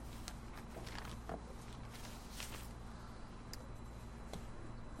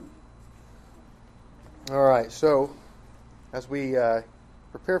All right, so as we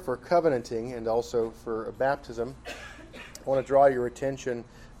prepare for covenanting and also for baptism, I want to draw your attention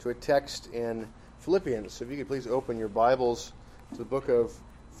to a text in Philippians. So if you could please open your Bibles to the book of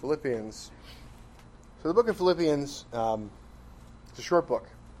Philippians. So the book of Philippians, it's a short book,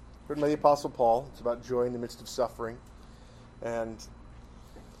 written by the Apostle Paul. It's about joy in the midst of suffering. And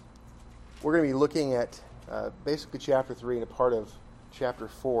we're going to be looking at basically chapter 3 and a part of chapter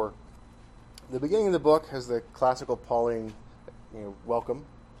 4. The beginning of the book has the classical Pauline welcome.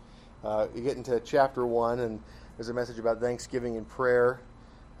 You get into chapter 1, and there's a message about thanksgiving and prayer.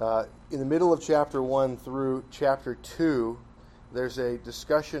 In the middle of chapter 1 through chapter 2, there's a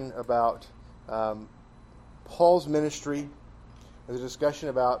discussion about Paul's ministry. There's a discussion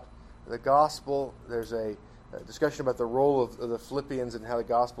about the gospel. There's a discussion about the role of the Philippians and how the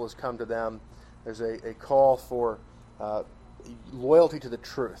gospel has come to them. There's a call for loyalty to the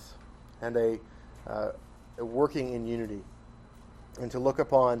truth and a working in unity, and to look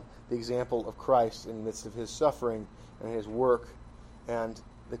upon the example of Christ in the midst of his suffering and his work, and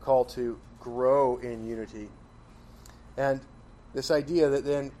the call to grow in unity. And this idea that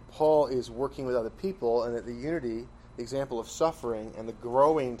then Paul is working with other people, and that the unity, the example of suffering, and the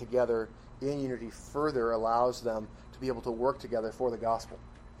growing together in unity further allows them to be able to work together for the gospel.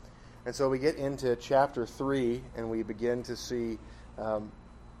 And so we get into chapter 3, and we begin to see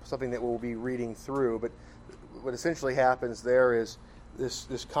something that we'll be reading through. But what essentially happens there is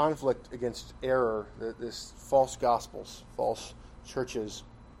this conflict against error, this false gospels, false churches,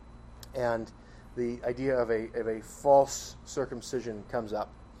 and the idea of a false circumcision comes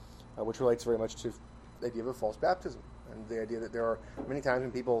up, which relates very much to the idea of a false baptism, and the idea that there are many times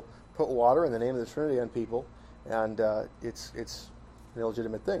when people put water in the name of the Trinity on people, and it's an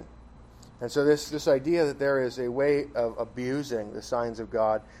illegitimate thing. And so this idea that there is a way of abusing the signs of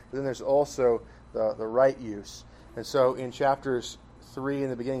God, but then there's also the right use. And so in chapters 3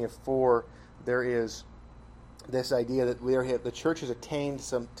 and the beginning of 4, there is this idea that the church has attained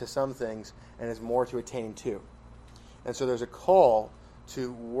to some things and has more to attain to. And so there's a call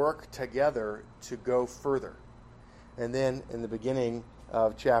to work together to go further. And then in the beginning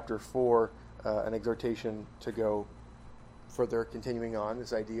of chapter 4, an exhortation to go further, continuing on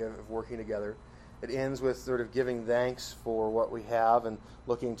this idea of working together. It ends with sort of giving thanks for what we have and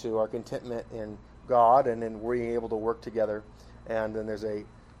looking to our contentment in God, and then being able to work together. And then there's a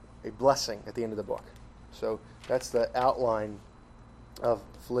blessing at the end of the book. So that's the outline of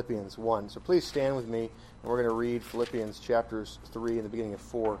Philippians 1. So please stand with me, and we're going to read Philippians chapters 3 and the beginning of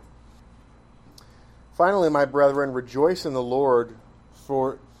 4. Finally, my brethren, rejoice in the Lord.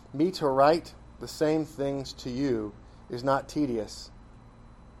 For me to write the same things to you is not tedious,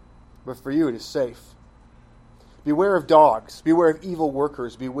 but for you it is safe. Beware of dogs, beware of evil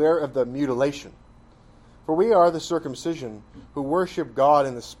workers, beware of the mutilation. For we are the circumcision who worship God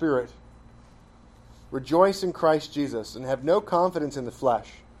in the Spirit. Rejoice in Christ Jesus, and have no confidence in the flesh,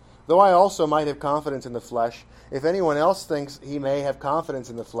 though I also might have confidence in the flesh. If anyone else thinks he may have confidence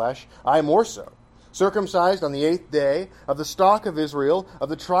in the flesh, I more so. Circumcised on the 8th day, of the stock of Israel, of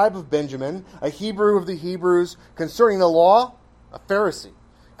the tribe of Benjamin, a Hebrew of the Hebrews, concerning the law, a Pharisee,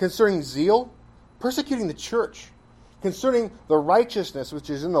 concerning zeal, persecuting the church, concerning the righteousness which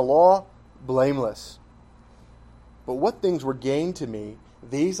is in the law, blameless. But what things were gained to me,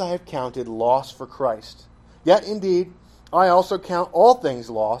 these I have counted loss for Christ. Yet indeed, I also count all things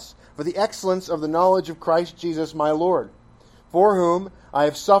loss for the excellence of the knowledge of Christ Jesus my Lord, for whom I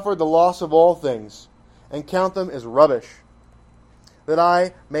have suffered the loss of all things, and count them as rubbish, that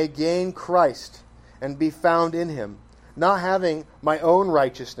I may gain Christ, and be found in him, not having my own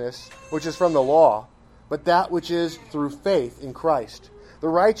righteousness, which is from the law, but that which is through faith in Christ, the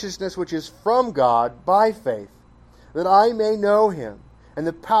righteousness which is from God by faith, that I may know him, and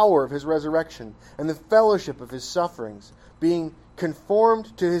the power of his resurrection, and the fellowship of his sufferings, being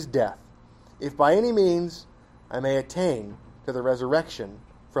conformed to his death, if by any means I may attain to the resurrection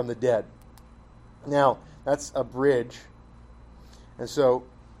from the dead. Now, that's a bridge. And so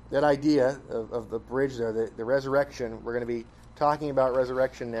that idea of the bridge there, the resurrection, we're going to be talking about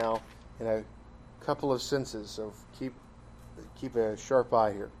resurrection now in a couple of senses. So keep a sharp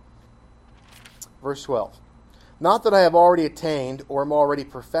eye here. Verse 12. Not that I have already attained or am already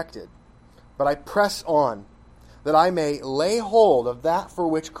perfected, but I press on, that I may lay hold of that for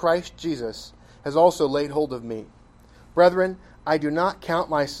which Christ Jesus has also laid hold of me. Brethren, I do not count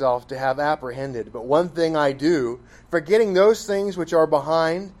myself to have apprehended, but one thing I do, forgetting those things which are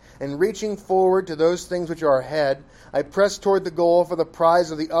behind, and reaching forward to those things which are ahead, I press toward the goal for the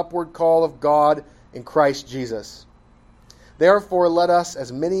prize of the upward call of God in Christ Jesus. Therefore let us,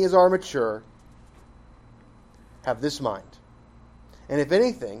 as many as are mature, have this mind. And if in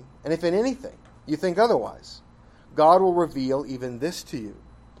anything you think otherwise, God will reveal even this to you.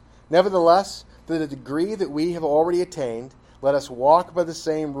 Nevertheless, to the degree that we have already attained, let us walk by the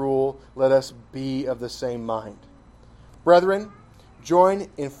same rule, let us be of the same mind. Brethren, join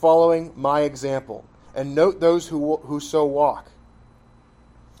in following my example, and note those who so walk.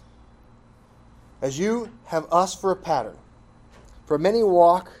 As you have us for a pattern, for many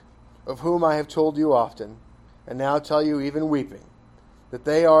walk, of whom I have told you often, and now tell you even weeping, that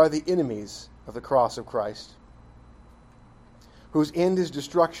they are the enemies of the cross of Christ, whose end is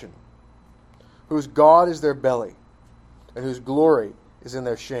destruction, whose God is their belly, and whose glory is in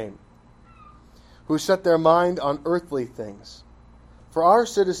their shame, who set their mind on earthly things. For our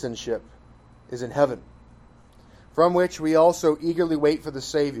citizenship is in heaven, from which we also eagerly wait for the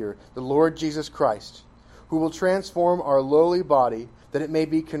Savior, the Lord Jesus Christ, who will transform our lowly body, that it may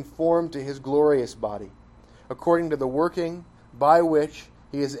be conformed to his glorious body, according to the working by which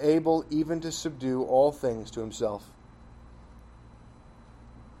he is able even to subdue all things to himself.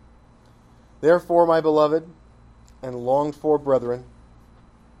 Therefore, my beloved and longed for brethren,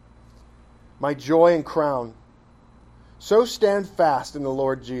 my joy and crown, so stand fast in the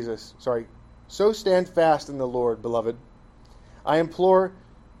Lord, beloved. I implore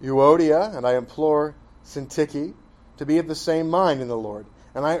Euodia and I implore Syntyche to be of the same mind in the Lord.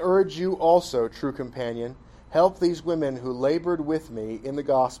 And I urge you also, true companion, help these women who labored with me in the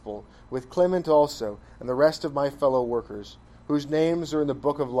gospel, with Clement also, and the rest of my fellow workers, whose names are in the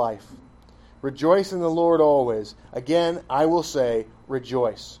book of life. Rejoice in the Lord always. Again, I will say,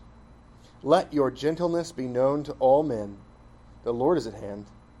 rejoice. Let your gentleness be known to all men. The Lord is at hand.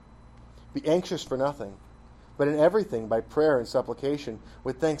 Be anxious for nothing, but in everything by prayer and supplication,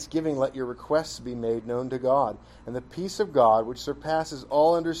 with thanksgiving let your requests be made known to God. And the peace of God, which surpasses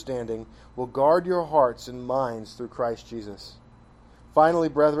all understanding, will guard your hearts and minds through Christ Jesus. Finally,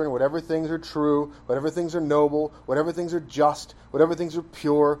 brethren, whatever things are true, whatever things are noble, whatever things are just, whatever things are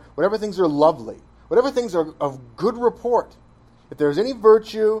pure, whatever things are lovely, whatever things are of good report, if there is any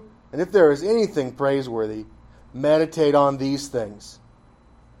virtue, and if there is anything praiseworthy, meditate on these things.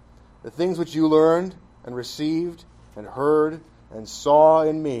 The things which you learned and received and heard and saw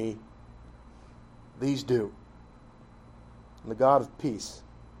in me, these do. And the God of peace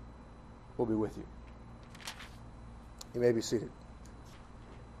will be with you. You may be seated.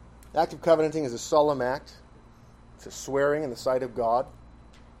 The act of covenanting is a solemn act. It's a swearing in the sight of God.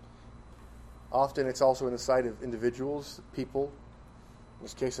 Often it's also in the sight of individuals, people. In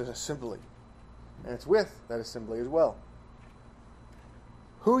this case, an assembly. And it's with that assembly as well.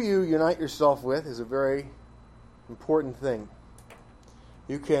 Who you unite yourself with is a very important thing.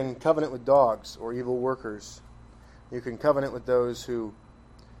 You can covenant with dogs or evil workers. You can covenant with those who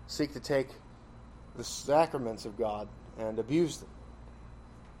seek to take the sacraments of God and abuse them.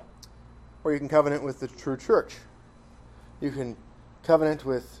 Or you can covenant with the true church. You can covenant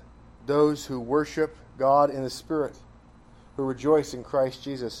with those who worship God in the Spirit, who rejoice in Christ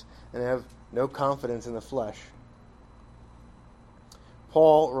Jesus and have no confidence in the flesh.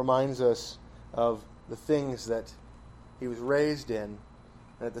 Paul reminds us of the things that he was raised in,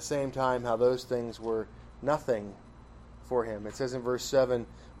 and at the same time how those things were nothing for him. It says in verse 7,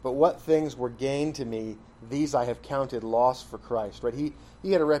 "But what things were gain to me, these I have counted loss for Christ." Right?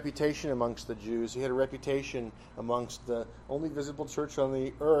 He had a reputation amongst the Jews. He had a reputation amongst the only visible church on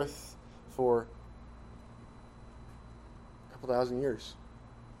the earth for a couple thousand years.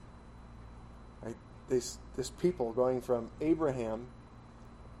 Right? This people going from Abraham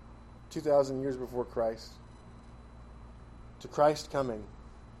 2,000 years before Christ to Christ coming.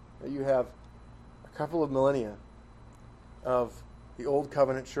 You have a couple of millennia of the Old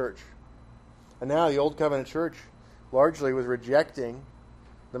Covenant church. And now the Old Covenant church largely was rejecting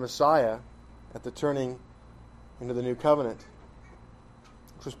the Messiah at the turning into the New Covenant,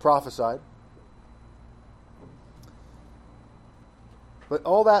 which was prophesied. But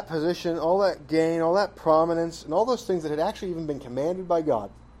all that position, all that gain, all that prominence, and all those things that had actually even been commanded by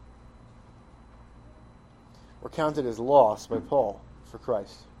God were counted as loss by Paul for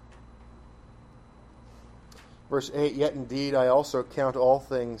Christ. Verse 8, "Yet indeed I also count all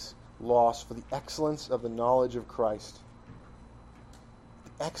things loss for the excellence of the knowledge of Christ."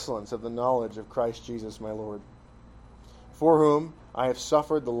 The excellence of the knowledge of Christ Jesus my Lord, for whom I have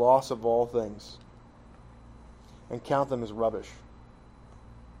suffered the loss of all things, and count them as rubbish.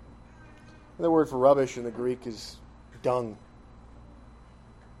 The word for rubbish in the Greek is dung.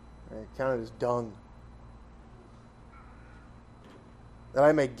 Right? Count it as dung. That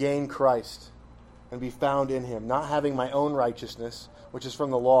I may gain Christ and be found in him, not having my own righteousness, which is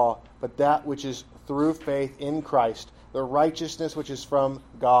from the law, but that which is through faith in Christ, the righteousness which is from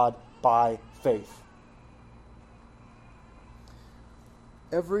God by faith.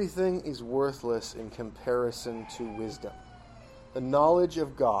 Everything is worthless in comparison to wisdom. The knowledge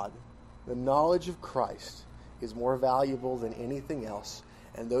of God, the knowledge of Christ, is more valuable than anything else,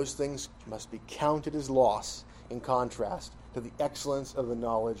 and those things must be counted as loss in contrast to the excellence of the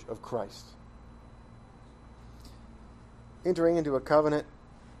knowledge of Christ. Entering into a covenant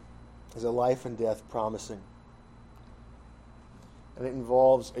is a life and death promising, and it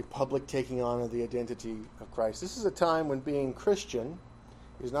involves a public taking on of the identity of Christ. This is a time when being Christian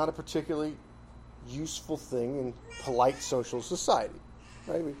is not a particularly useful thing in polite social society.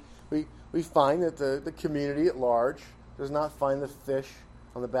 Right? We find that the community at large does not find the fish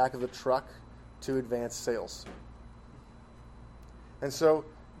on the back of the truck to advance sales. And so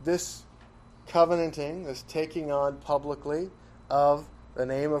this covenanting, this taking on publicly of the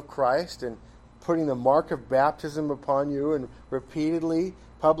name of Christ and putting the mark of baptism upon you and repeatedly,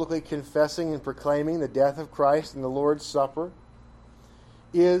 publicly confessing and proclaiming the death of Christ in the Lord's Supper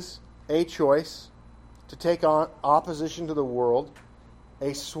is a choice to take on opposition to the world,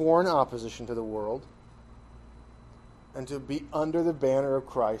 a sworn opposition to the world, and to be under the banner of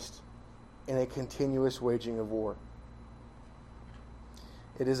Christ in a continuous waging of war.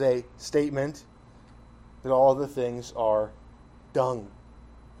 It is a statement that all the things are dung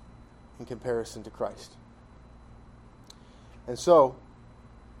in comparison to Christ. And so,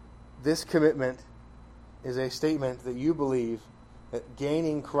 this commitment is a statement that you believe that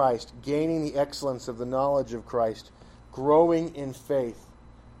gaining Christ, gaining the excellence of the knowledge of Christ, growing in faith,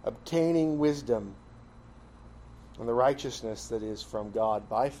 obtaining wisdom, and the righteousness that is from God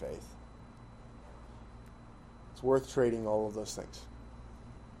by faith, it's worth trading all of those things.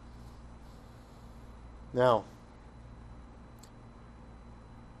 Now,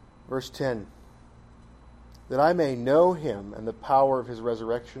 verse 10, that I may know him and the power of his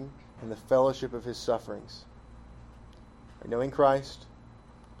resurrection and the fellowship of his sufferings. By knowing Christ,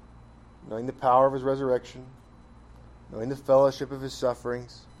 knowing the power of his resurrection, knowing the fellowship of his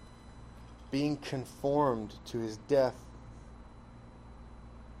sufferings, being conformed to his death.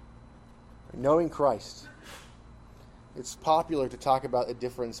 By knowing Christ. It's popular to talk about the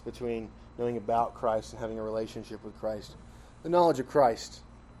difference between knowing about Christ and having a relationship with Christ. The knowledge of Christ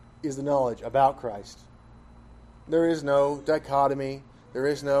is the knowledge about Christ. There is no dichotomy. There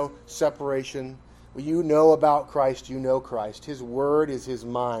is no separation. When you know about Christ, you know Christ. His word is his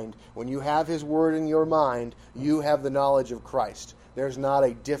mind. When you have his word in your mind, you have the knowledge of Christ. There's not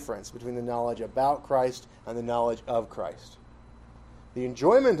a difference between the knowledge about Christ and the knowledge of Christ. The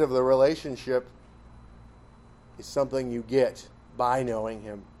enjoyment of the relationship is something you get by knowing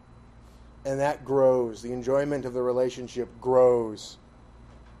him. And that grows. The enjoyment of the relationship grows.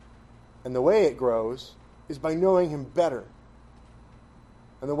 And the way it grows is by knowing him better.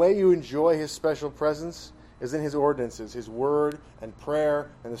 And the way you enjoy his special presence is in his ordinances, his word and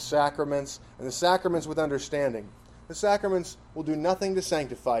prayer and the sacraments with understanding. The sacraments will do nothing to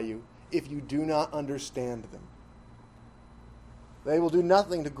sanctify you if you do not understand them. They will do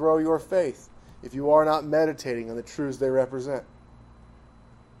nothing to grow your faith if you are not meditating on the truths they represent.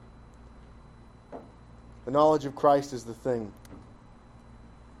 The knowledge of Christ is the thing.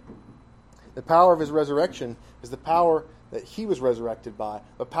 The power of his resurrection is the power that he was resurrected by,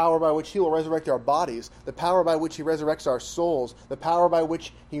 the power by which he will resurrect our bodies, the power by which he resurrects our souls, the power by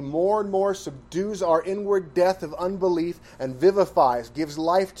which he more and more subdues our inward death of unbelief and vivifies, gives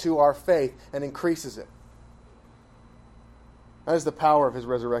life to our faith, and increases it. That is the power of his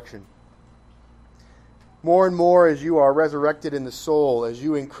resurrection. More and more as you are resurrected in the soul, as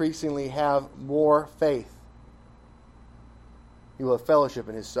you increasingly have more faith, you will have fellowship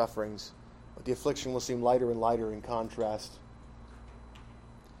in his sufferings. But the affliction will seem lighter and lighter in contrast.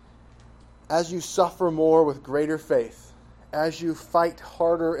 As you suffer more with greater faith, as you fight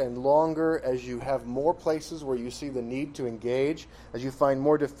harder and longer, as you have more places where you see the need to engage, as you find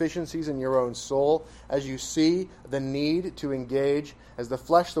more deficiencies in your own soul, as you see the need to engage, as the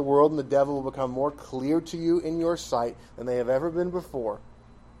flesh, the world, and the devil will become more clear to you in your sight than they have ever been before,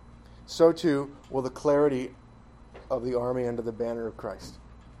 so too will the clarity of the army under the banner of Christ.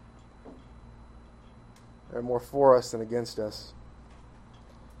 There are more for us than against us.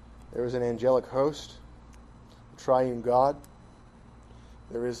 There is an angelic host, a triune God.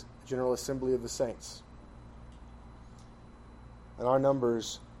 There is a general assembly of the saints. And our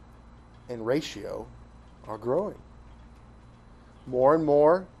numbers in ratio are growing. More and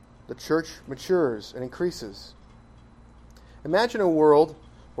more, the church matures and increases. Imagine a world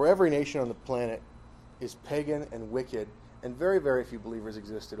where every nation on the planet is pagan and wicked, and very, very few believers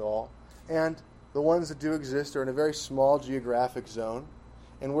exist at all. And the ones that do exist are in a very small geographic zone.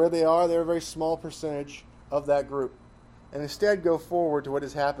 And where they are, they're a very small percentage of that group. And instead go forward to what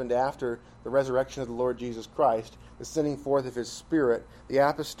has happened after the resurrection of the Lord Jesus Christ, the sending forth of His Spirit, the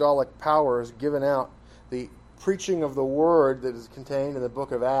apostolic power is given out, the preaching of the Word that is contained in the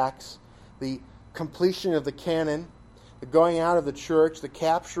book of Acts, the completion of the canon, the going out of the church, the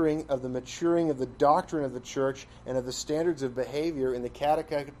capturing of the maturing of the doctrine of the church and of the standards of behavior in the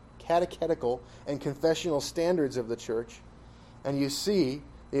catechetical and confessional standards of the church. And you see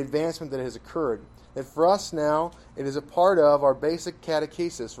the advancement that has occurred. That for us now, it is a part of our basic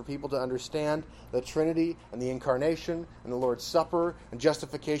catechesis for people to understand the Trinity and the Incarnation and the Lord's Supper and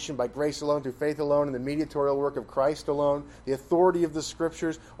justification by grace alone, through faith alone, and the mediatorial work of Christ alone, the authority of the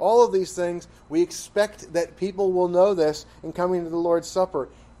Scriptures. All of these things, we expect that people will know this in coming to the Lord's Supper.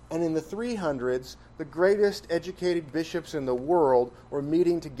 And in the 300s, the greatest educated bishops in the world were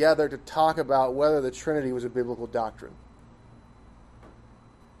meeting together to talk about whether the Trinity was a biblical doctrine.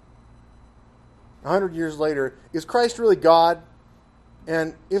 100 years later, is Christ really God?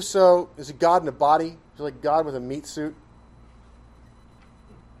 And if so, is He God in a body? Is He like God with a meat suit?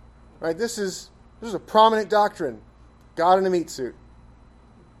 Right? This is a prominent doctrine. God in a meat suit.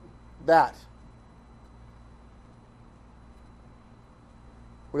 That.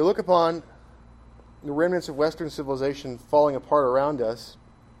 We look upon the remnants of Western civilization falling apart around us,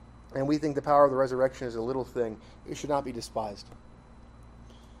 and we think the power of the resurrection is a little thing. It should not be despised.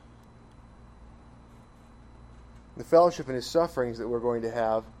 The fellowship in His sufferings that we're going to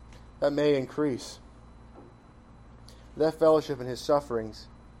have, that may increase. That fellowship in His sufferings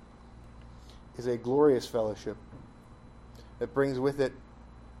is a glorious fellowship that brings with it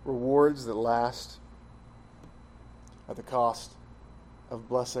rewards that last at the cost of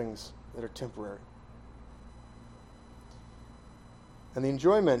blessings that are temporary. And the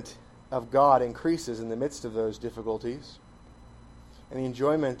enjoyment of God increases in the midst of those difficulties, and the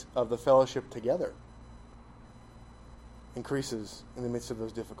enjoyment of the fellowship together increases in the midst of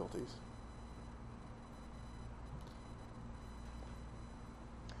those difficulties.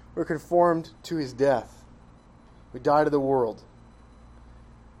 We're conformed to His death. We die to the world.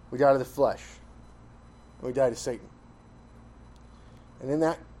 We die to the flesh. And we die to Satan. And in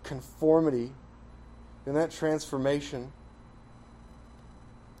that conformity, in that transformation,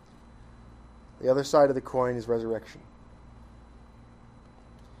 the other side of the coin is resurrection.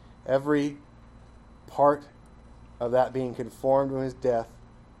 Every part of that being conformed to His death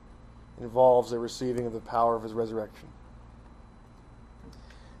involves a receiving of the power of His resurrection.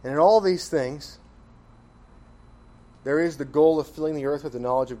 And in all these things, there is the goal of filling the earth with the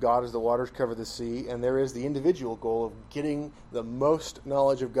knowledge of God as the waters cover the sea, and there is the individual goal of getting the most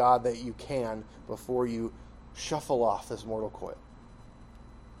knowledge of God that you can before you shuffle off this mortal coil.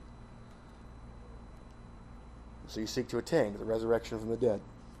 So you seek to attain the resurrection from the dead.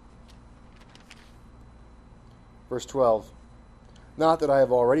 Verse 12, not that I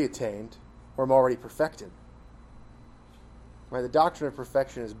have already attained or am already perfected. Right, the doctrine of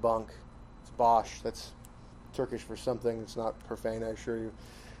perfection is bunk. It's bosh. That's Turkish for something that's not profane, I assure you.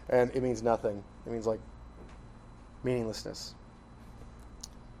 And it means nothing. It means like meaninglessness.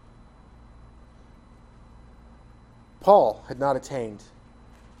 Paul had not attained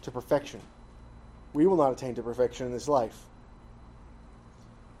to perfection. We will not attain to perfection in this life.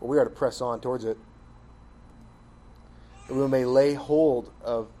 But we are to press on towards it. And we may lay hold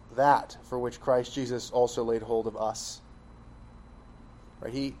of that for which Christ Jesus also laid hold of us.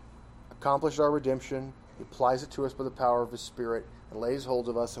 Right? He accomplished our redemption. He applies it to us by the power of His Spirit and lays hold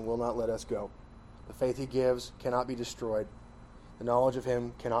of us and will not let us go. The faith He gives cannot be destroyed. The knowledge of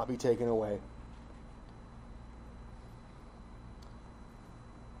Him cannot be taken away.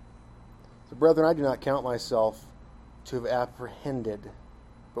 So, brethren, I do not count myself to have apprehended.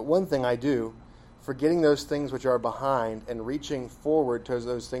 But one thing I do, forgetting those things which are behind and reaching forward towards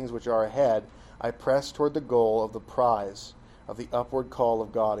those things which are ahead, I press toward the goal of the prize of the upward call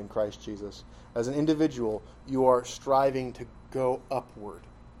of God in Christ Jesus. As an individual, you are striving to go upward.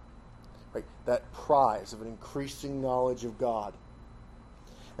 Right? That prize of an increasing knowledge of God.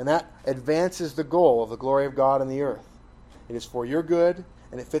 And that advances the goal of the glory of God in the earth. It is for your good,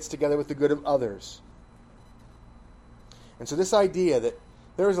 and it fits together with the good of others. And so this idea that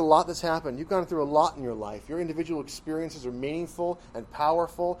there is a lot that's happened. You've gone through a lot in your life. Your individual experiences are meaningful and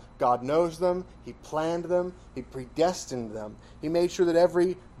powerful. God knows them. He planned them. He predestined them. He made sure that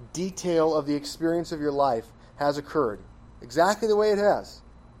every detail of the experience of your life has occurred exactly the way it has.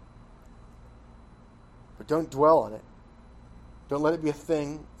 But don't dwell on it. Don't let it be a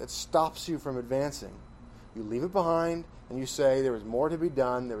thing that stops you from advancing. you leave it behind, and you say, there is more to be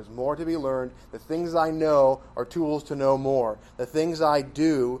done, there is more to be learned. The things I know are tools to know more. The things I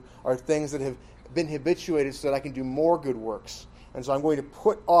do are things that have been habituated so that I can do more good works. And so I'm going to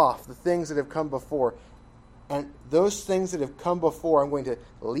put off the things that have come before. And those things that have come before, I'm going to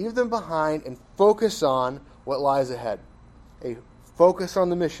leave them behind and focus on what lies ahead. A focus on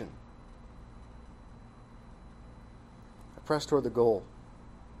the mission. I press toward the goal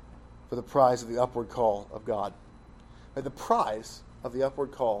for the prize of the upward call of God. The prize of the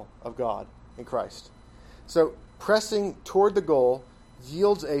upward call of God in Christ. So pressing toward the goal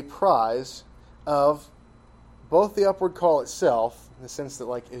yields a prize of both the upward call itself, in the sense that,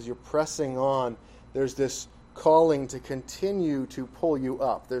 like, as you're pressing on, there's this calling to continue to pull you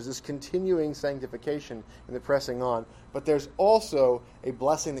up. There's this continuing sanctification in the pressing on, but there's also a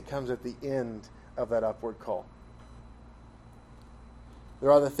blessing that comes at the end of that upward call.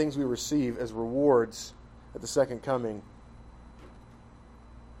 There are the things we receive as rewards at the second coming.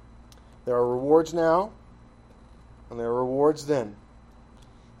 There are rewards now, and there are rewards then.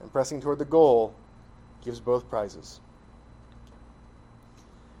 And pressing toward the goal gives both prizes.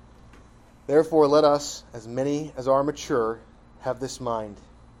 Therefore, let us, as many as are mature, have this mind.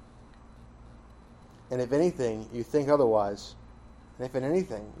 And if anything you think otherwise, and if in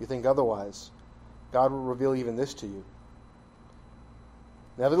anything you think otherwise, God will reveal even this to you.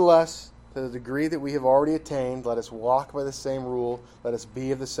 Nevertheless, to the degree that we have already attained, let us walk by the same rule, let us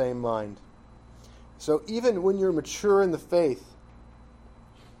be of the same mind. So even when you're mature in the faith,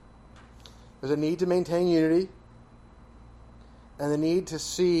 there's a need to maintain unity, and the need to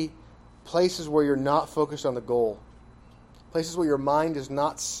see places where you're not focused on the goal, places where your mind is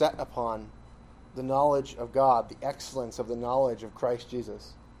not set upon the knowledge of God, the excellence of the knowledge of Christ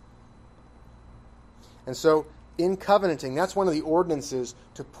Jesus. And so, in covenanting, that's one of the ordinances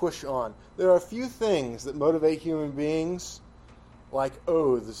to push on. There are a few things that motivate human beings, like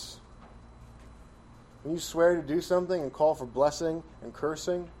oaths. When you swear to do something and call for blessing and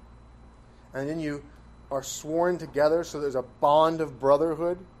cursing, and then you are sworn together so there's a bond of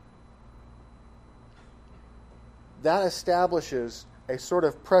brotherhood, that establishes a sort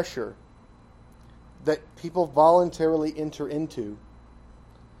of pressure that people voluntarily enter into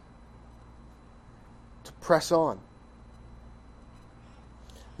to press on.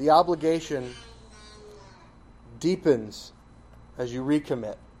 The obligation deepens as you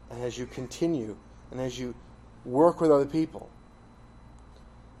recommit and as you continue and as you work with other people.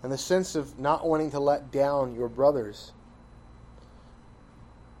 And the sense of not wanting to let down your brothers.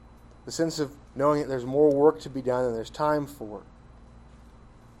 The sense of knowing that there's more work to be done than there's time for.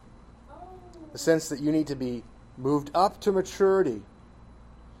 The sense that you need to be moved up to maturity.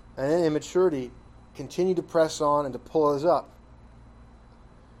 And then in maturity, continue to press on and to pull us up.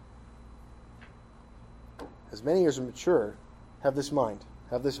 As many as are mature, have this mind.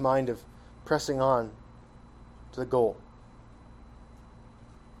 Have this mind of pressing on to the goal.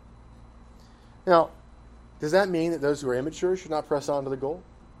 Now, does that mean that those who are immature should not press on to the goal?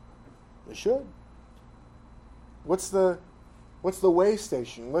 They should. What's the way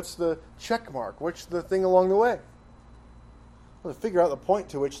station? What's the check mark? What's the thing along the way? Well, to figure out the point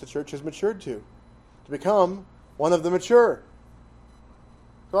to which the church has matured to become one of the mature.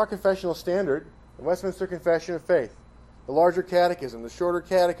 So our confessional standard, the Westminster Confession of Faith, the larger catechism, the shorter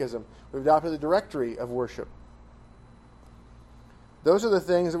catechism, we've adopted the directory of worship. Those are the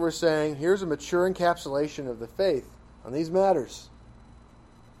things that we're saying, here's a mature encapsulation of the faith on these matters.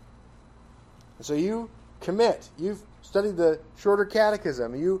 And so you commit. You've studied the shorter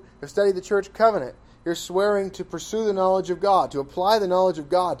catechism. You have studied the church covenant. You're swearing to pursue the knowledge of God, to apply the knowledge of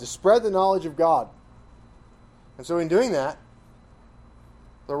God, to spread the knowledge of God. And so in doing that,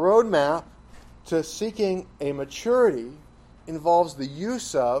 the roadmap to seeking a maturity involves the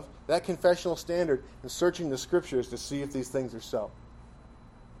use of that confessional standard and searching the Scriptures to see if these things are so.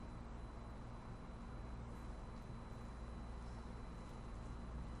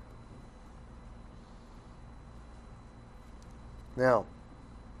 Now,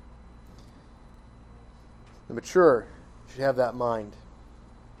 the mature should have that mind.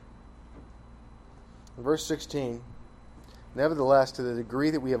 In verse 16, nevertheless, to the degree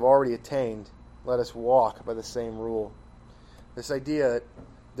that we have already attained, let us walk by the same rule. This idea that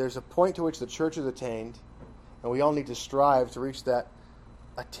there's a point to which the church has attained, and we all need to strive to reach that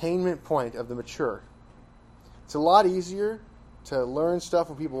attainment point of the mature. It's a lot easier to learn stuff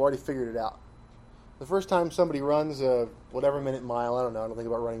when people have already figured it out. The first time somebody runs a whatever minute mile, I don't think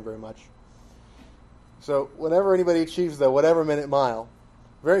about running very much. So whenever anybody achieves the whatever minute mile,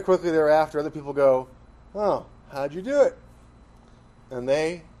 very quickly thereafter other people go, oh, how'd you do it? And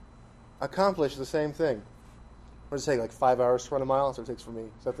they accomplish the same thing. What does it take, like 5 hours to run a mile? That's what it takes for me.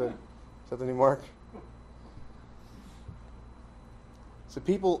 Is that the new mark? So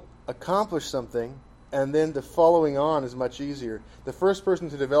people accomplish something, and then the following on is much easier. The first person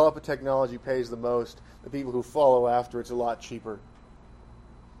to develop a technology pays the most. The people who follow after, it's a lot cheaper.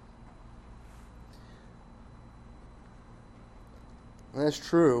 And that's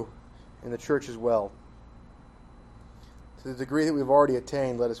true in the church as well. To the degree that we've already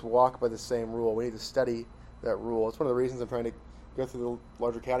attained, let us walk by the same rule. We need to study that rule. It's one of the reasons I'm trying to go through the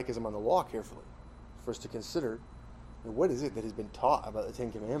larger catechism on the law carefully, for us to consider what is it that has been taught about the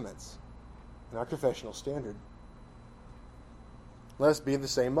Ten Commandments and our confessional standard. Let us be of the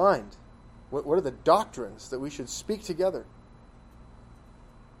same mind. What are the doctrines that we should speak together?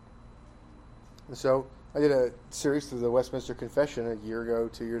 And so I did a series through the Westminster Confession a year ago,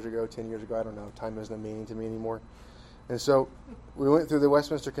 2 years ago, 10 years ago. I don't know. Time has no meaning to me anymore. And so we went through the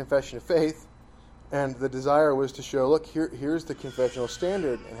Westminster Confession of Faith, and the desire was to show, look, here's the confessional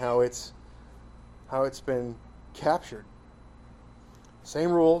standard and how it's been captured. Same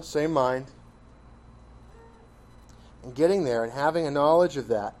rule, same mind. And getting there and having a knowledge of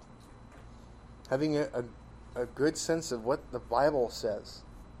that, having a good sense of what the Bible says.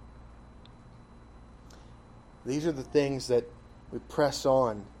 These are the things that we press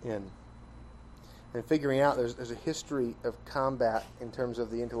on in. And figuring out there's a history of combat in terms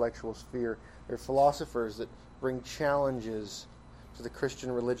of the intellectual sphere. There are philosophers that bring challenges to the Christian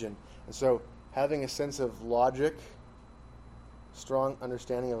religion. And so having a sense of logic, strong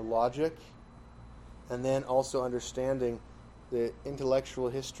understanding of logic, and then also understanding the intellectual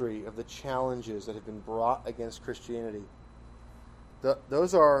history of the challenges that have been brought against Christianity.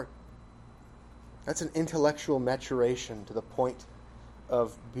 That's an intellectual maturation to the point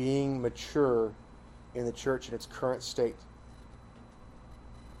of being mature in the church in its current state.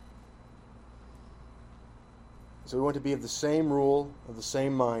 So we want to be of the same rule, of the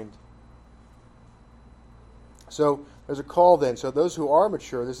same mind. So there's a call then. So those who are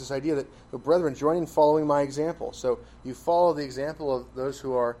mature, there's this idea that, brethren, join in following my example. So you follow the example of those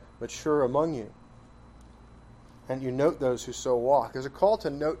who are mature among you. And you note those who so walk. There's a call to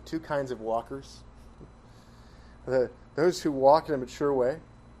note two kinds of walkers. Those who walk in a mature way,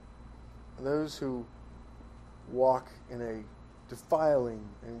 and those who walk in a defiling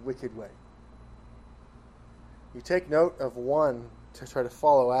and wicked way. You take note of one to try to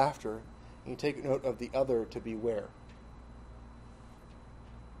follow after, and you take note of the other to beware.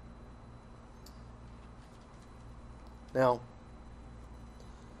 Now,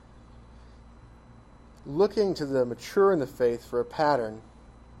 looking to the mature in the faith for a pattern,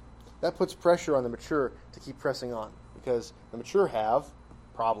 that puts pressure on the mature to keep pressing on, because the mature have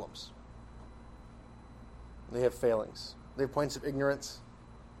problems. They have failings. They have points of ignorance.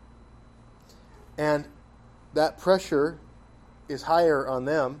 And that pressure is higher on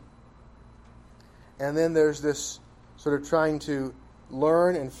them. And then there's this sort of trying to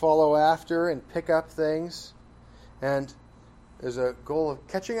learn and follow after and pick up things. And there's a goal of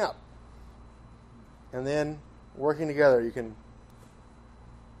catching up. And then working together, you can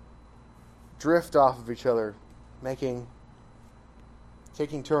drift off of each other, taking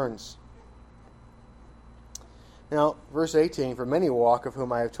turns. Now, verse 18, for many walk, of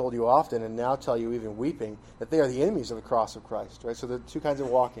whom I have told you often, and now tell you even weeping, that they are the enemies of the cross of Christ. Right? So there are two kinds of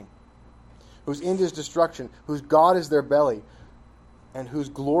walking. Whose end is destruction, whose God is their belly, and whose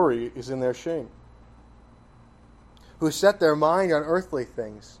glory is in their shame. Who set their mind on earthly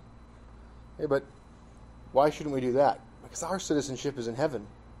things. Hey, but why shouldn't we do that? Because our citizenship is in heaven.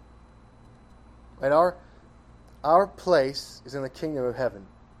 Right? Our place is in the kingdom of heaven.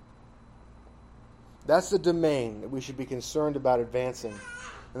 That's the domain that we should be concerned about advancing.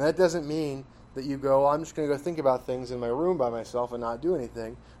 And that doesn't mean that you go, I'm just going to go think about things in my room by myself and not do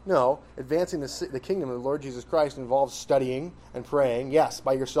anything. No, advancing the kingdom of the Lord Jesus Christ involves studying and praying, yes,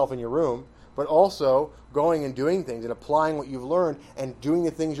 by yourself in your room, but also going and doing things and applying what you've learned and doing the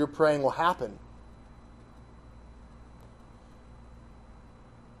things you're praying will happen.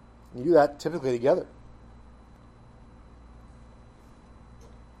 You do that typically together.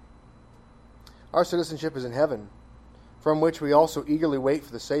 Our citizenship is in heaven, from which we also eagerly wait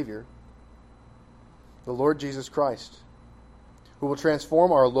for the Savior, the Lord Jesus Christ, who will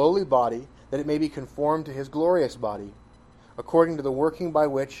transform our lowly body that it may be conformed to his glorious body, according to the working by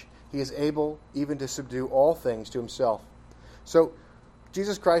which he is able even to subdue all things to himself. So,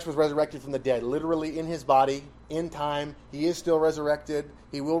 Jesus Christ was resurrected from the dead, literally in his body, in time. He is still resurrected.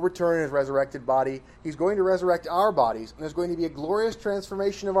 He will return in his resurrected body. He's going to resurrect our bodies, and there's going to be a glorious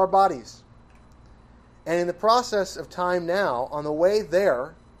transformation of our bodies. And in the process of time now, on the way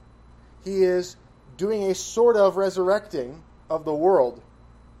there, he is doing a sort of resurrecting of the world.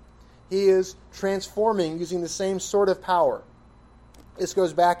 He is transforming using the same sort of power. This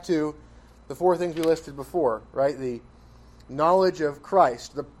goes back to the four things we listed before, right? The knowledge of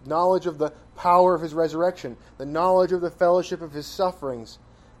Christ, the knowledge of the power of his resurrection, the knowledge of the fellowship of his sufferings,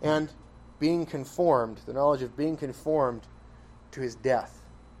 and being conformed, the knowledge of being conformed to his death.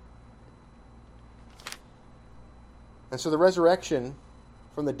 And so the resurrection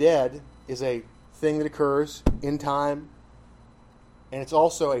from the dead is a thing that occurs in time, and it's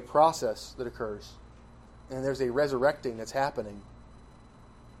also a process that occurs. And there's a resurrecting that's happening.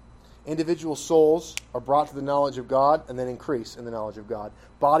 Individual souls are brought to the knowledge of God and then increase in the knowledge of God.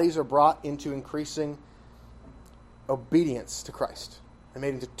 Bodies are brought into increasing obedience to Christ and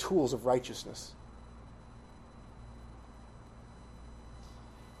made into tools of righteousness.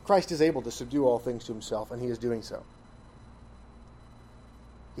 Christ is able to subdue all things to himself, and he is doing so.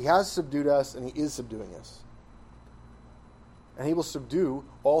 He has subdued us, and he is subduing us. And he will subdue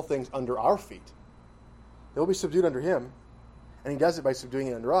all things under our feet. They will be subdued under him, and he does it by subduing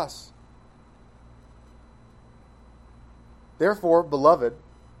it under us. Therefore,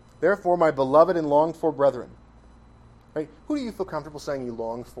 my beloved and longed for brethren. Right? Who do you feel comfortable saying you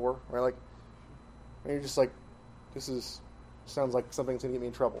long for? Right? Like, and you're just like, sounds like something that's going to get me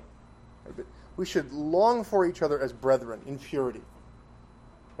in trouble. Right? But we should long for each other as brethren in purity.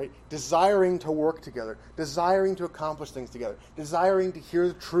 Right? Desiring to work together, desiring to accomplish things together, desiring to hear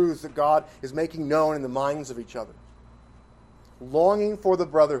the truths that God is making known in the minds of each other. Longing for the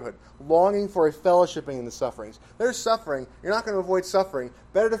brotherhood, longing for a fellowshipping in the sufferings. There's suffering. You're not going to avoid suffering.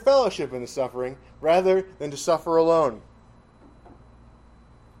 Better to fellowship in the suffering rather than to suffer alone.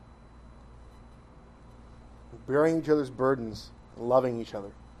 Bearing each other's burdens, loving each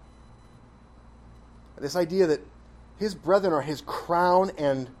other. This idea that his brethren are his crown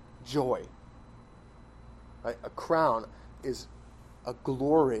and joy. Right? A crown is a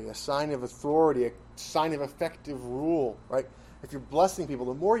glory, a sign of authority, a sign of effective rule. Right? If you're blessing people,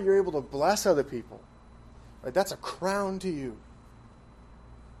 the more you're able to bless other people, right? That's a crown to you.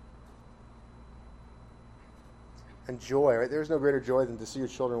 And joy, right? There's no greater joy than to see your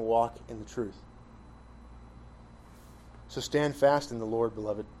children walk in the truth. So stand fast in the Lord,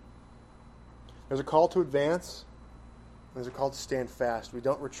 beloved. There's a call to advance. There's a call to stand fast. We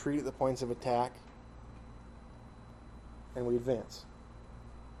don't retreat at the points of attack. And we advance.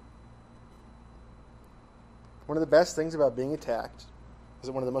 One of the best things about being attacked is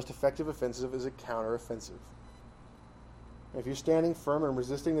that one of the most effective offensive is a counteroffensive. If you're standing firm and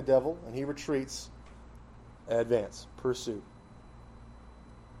resisting the devil and he retreats, advance, pursue.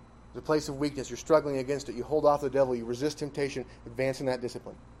 There's a place of weakness, you're struggling against it, you hold off the devil, you resist temptation, advance in that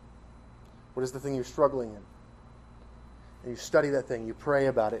discipline. What is the thing you're struggling in? And you study that thing, you pray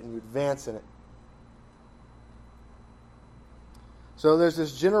about it, and you advance in it. So there's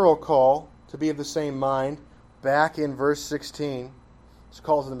this general call to be of the same mind. Back in verse 16, it's a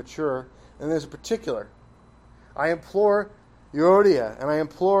call to the mature. And there's a particular. I implore Euodia and I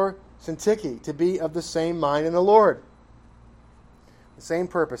implore Syntyche to be of the same mind in the Lord. The same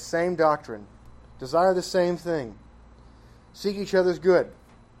purpose, same doctrine. Desire the same thing. Seek each other's good.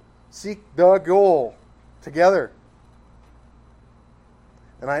 Seek the goal together.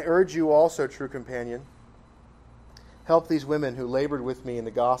 And I urge you also, true companion, help these women who labored with me in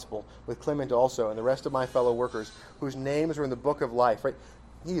the gospel, with Clement also, and the rest of my fellow workers, whose names are in the book of life. Right?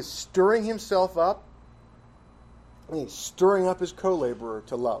 He is stirring himself up, and he's stirring up his co-laborer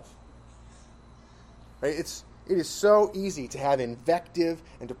to love. Right? It is so easy to have invective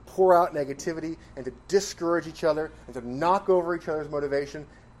and to pour out negativity and to discourage each other and to knock over each other's motivation.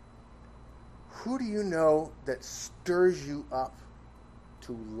 Who do you know that stirs you up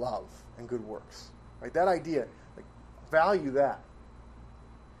to love and good works? Right? That idea. Value that.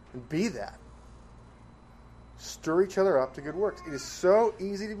 And be that. Stir each other up to good works. It is so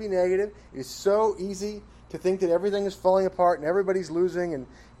easy to be negative. It is so easy to think that everything is falling apart and everybody's losing and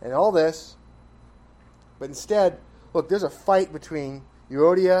all this. But instead, look, there's a fight between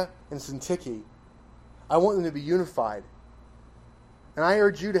Euodia and Syntyche. I want them to be unified. And I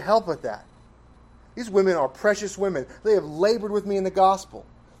urge you to help with that. These women are precious women. They have labored with me in the gospel.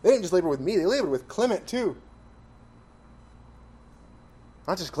 They didn't just labor with me, they labored with Clement too.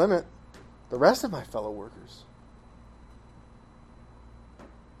 Not just Clement, the rest of my fellow workers.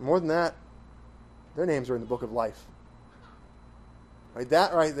 More than that, their names are in the book of life. Right,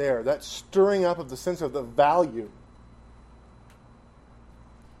 that right there, that stirring up of the sense of the value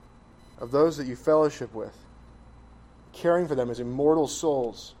of those that you fellowship with, caring for them as immortal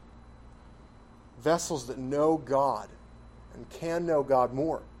souls, vessels that know God and can know God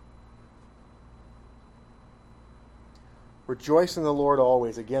more. Rejoice in the Lord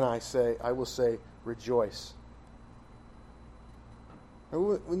always. Again, I will say, rejoice.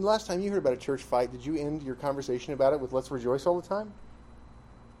 When the last time you heard about a church fight, did you end your conversation about it with "let's rejoice" all the time?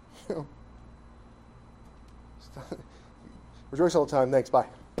 Rejoice all the time. Thanks. Bye.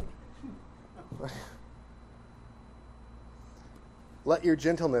 Let your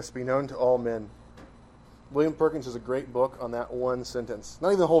gentleness be known to all men. William Perkins has a great book on that one sentence.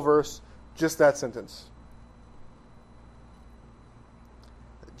 Not even the whole verse, just that sentence.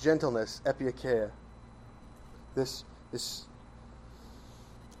 Gentleness, epieikeia. This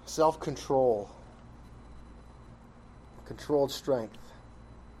self-control, controlled strength,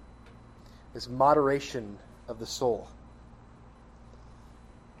 this moderation of the soul.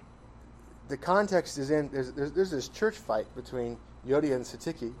 The context is there's this church fight between Euodia and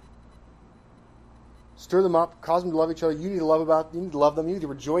Syntyche. Stir them up, cause them to love each other. You need to love them. You need to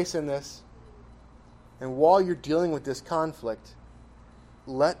rejoice in this. And while you're dealing with this conflict,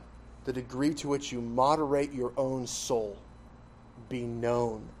 let the degree to which you moderate your own soul be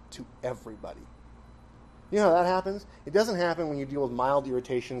known to everybody. You know how that happens? It doesn't happen when you deal with mild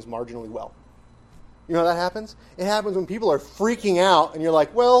irritations marginally well. You know how that happens? It happens when people are freaking out and you're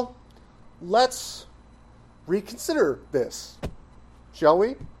like, well, let's reconsider this, shall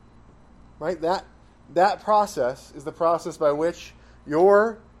we? Right? That process is the process by which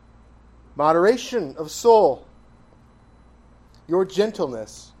your moderation of soul, your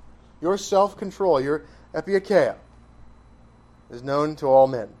gentleness, your self-control, your epieikeia is known to all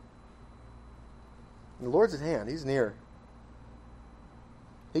men. And the Lord's at hand. He's near.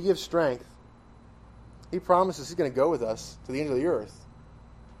 He gives strength. He promises He's going to go with us to the end of the earth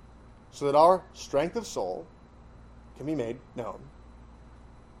so that our strength of soul can be made known.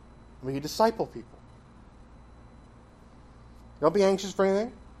 And we can disciple people. Don't be anxious for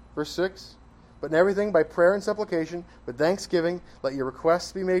anything. Verse 6. But in everything, by prayer and supplication, with thanksgiving, let your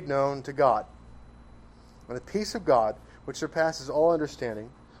requests be made known to God. And the peace of God, which surpasses all understanding,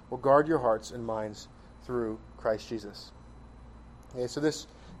 will guard your hearts and minds through Christ Jesus. Okay, so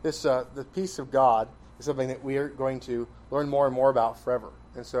the peace of God is something that we are going to learn more and more about forever.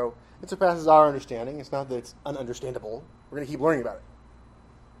 And so it surpasses our understanding. It's not that it's ununderstandable. We're going to keep learning about it.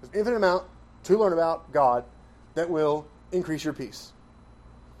 There's an infinite amount to learn about God that will increase your peace.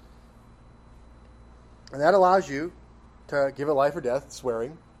 And that allows you to give it life or death,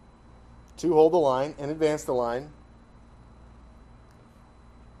 swearing, to hold the line and advance the line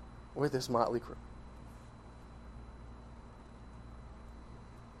with this motley crew.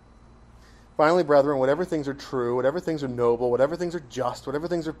 Finally, brethren, whatever things are true, whatever things are noble, whatever things are just, whatever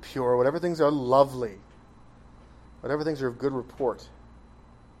things are pure, whatever things are lovely, whatever things are of good report,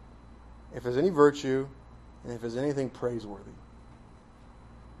 if there's any virtue, and if there's anything praiseworthy,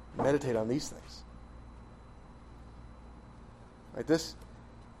 meditate on these things. Like this,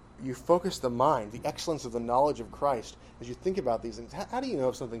 you focus the mind, the excellence of the knowledge of Christ, as you think about these things. How do you know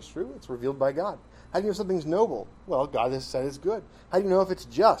if something's true? It's revealed by God. How do you know if something's noble? Well, God has said it's good. How do you know if it's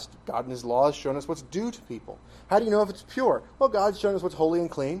just? God in His law has shown us what's due to people. How do you know if it's pure? Well, God's shown us what's holy and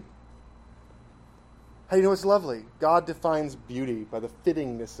clean. How do you know it's lovely? God defines beauty by the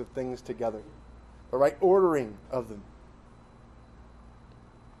fittingness of things together, the right ordering of them.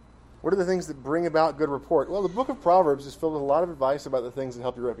 What are the things that bring about good report? Well, the book of Proverbs is filled with a lot of advice about the things that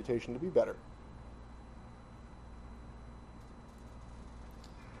help your reputation to be better.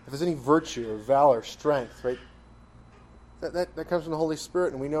 If there's any virtue or valor, strength, right? That comes from the Holy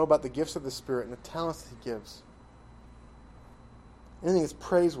Spirit, and we know about the gifts of the Spirit and the talents that He gives. Anything that's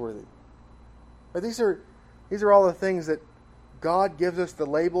praiseworthy. Right? These are all the things that God gives us, the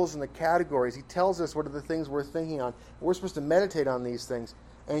labels and the categories. He tells us what are the things we're thinking on. We're supposed to meditate on these things.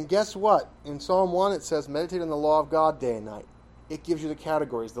 And guess what? In Psalm 1 it says, meditate on the law of God day and night. It gives you the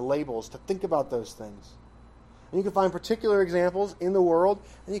categories, the labels, to think about those things. And you can find particular examples in the world,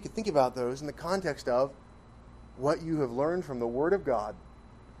 and you can think about those in the context of what you have learned from the Word of God.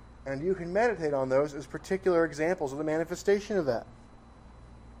 And you can meditate on those as particular examples of the manifestation of that.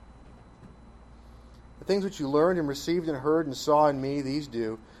 The things which you learned and received and heard and saw in me, these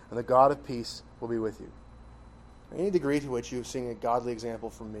do, and the God of peace will be with you. Any degree to which you've seen a godly example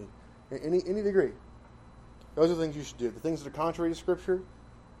from me. Any degree. Those are the things you should do. The things that are contrary to Scripture,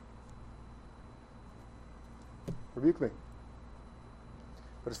 rebuke me.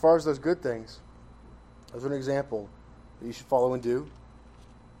 But as far as those good things, those are an example that you should follow and do.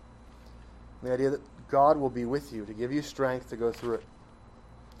 And the idea that God will be with you to give you strength to go through it,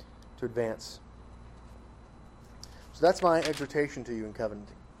 to advance. So that's my exhortation to you in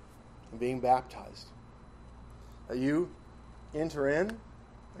covenanting and being baptized. That you enter in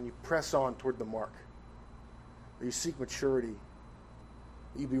and you press on toward the mark. that you seek maturity,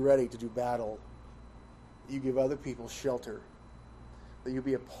 that you be ready to do battle, that you give other people shelter, that you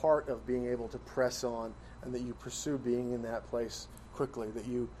be a part of being able to press on, and that you pursue being in that place quickly, that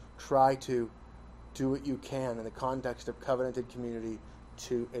you try to do what you can in the context of covenanted community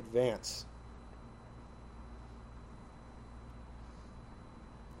to advance.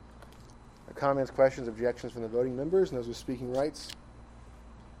 Comments, questions, objections from the voting members and those with speaking rights?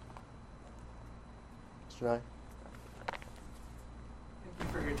 Mr. Nye?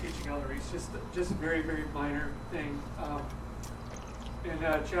 Thank you for your teaching, Elder Reese. Just a very, very minor thing. In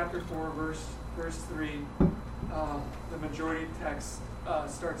chapter 4, verse 3, the majority text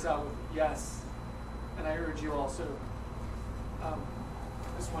starts out with yes, and I urge you also.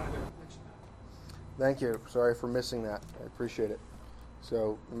 Just wanted to mention that. Thank you. Sorry for missing that. I appreciate it.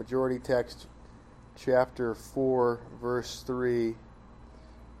 So, the majority text, chapter 4, verse 3,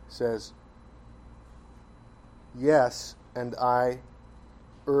 says, yes, and I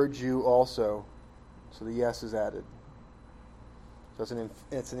urge you also. So the yes is added. So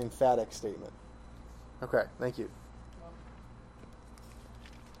it's an emphatic statement. Okay, thank you.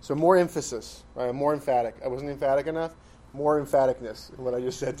 So more emphasis, right? More emphatic. I wasn't emphatic enough. More emphaticness in what I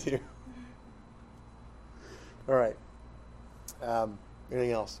just said to you. All right.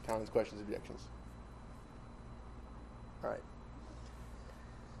 Anything else? Comments, questions, objections? All right.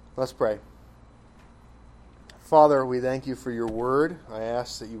 Let's pray. Father, we thank you for your word. I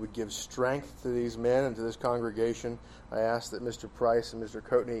ask that you would give strength to these men and to this congregation. I ask that Mr. Price and Mr.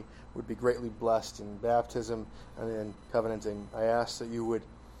 Coatney would be greatly blessed in baptism and in covenanting. I ask that you would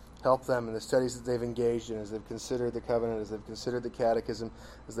help them in the studies that they've engaged in, as they've considered the covenant, as they've considered the catechism,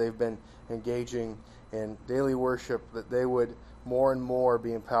 as they've been engaging in daily worship, that they would more and more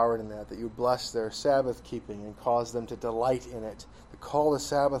be empowered in that you would bless their Sabbath keeping and cause them to delight in it, to call the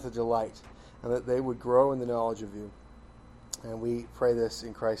Sabbath a delight, and that they would grow in the knowledge of you. And we pray this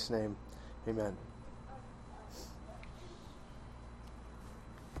in Christ's name. Amen.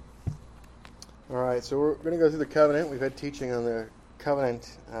 All right, so we're going to go through the covenant. We've had teaching on the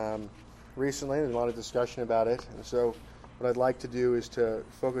covenant recently. There's a lot of discussion about it. And so what I'd like to do is to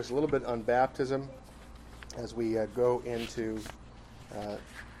focus a little bit on baptism as we go into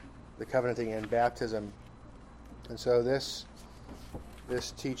the covenanting and baptism. And so this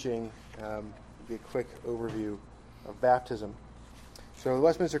teaching will be a quick overview of baptism. So the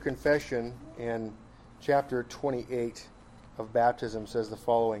Westminster Confession in chapter 28 of baptism says the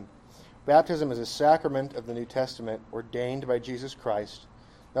following: Baptism is a sacrament of the New Testament ordained by Jesus Christ,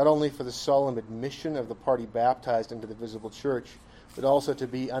 not only for the solemn admission of the party baptized into the visible church, but also to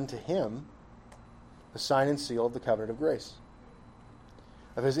be unto him a sign and seal of the covenant of grace,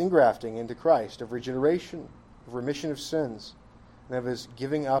 of his ingrafting into Christ, of regeneration, of remission of sins, and of his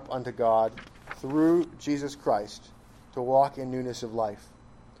giving up unto God through Jesus Christ to walk in newness of life,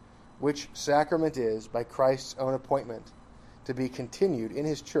 which sacrament is, by Christ's own appointment, to be continued in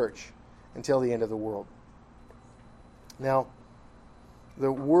his church until the end of the world. Now,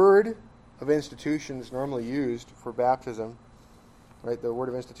 the word of institution is normally used for baptism. Right, the word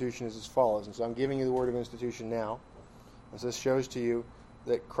of institution is as follows. And so I'm giving you the word of institution now. As this shows to you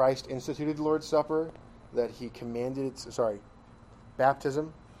that Christ instituted the Lord's Supper, that he commanded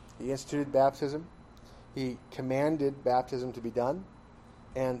baptism. He instituted baptism. He commanded baptism to be done.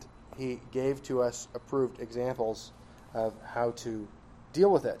 And he gave to us approved examples of how to deal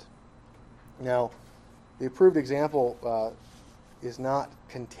with it. Now, the approved example is not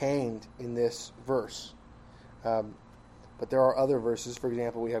contained in this verse. But there are other verses. For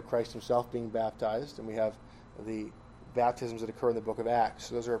example, we have Christ himself being baptized, and we have the baptisms that occur in the book of Acts.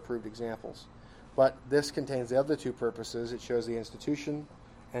 So those are approved examples. But this contains the other two purposes. It shows the institution,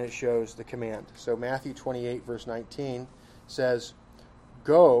 and it shows the command. So Matthew 28, verse 19 says,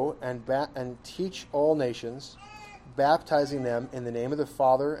 Go and teach all nations, baptizing them in the name of the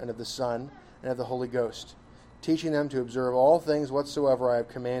Father, and of the Son, and of the Holy Ghost, teaching them to observe all things whatsoever I have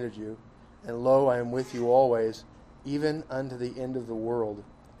commanded you. And lo, I am with you always, even unto the end of the world.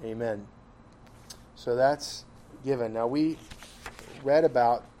 Amen. So that's given. Now we read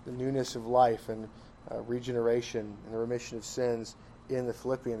about the newness of life and regeneration and the remission of sins in the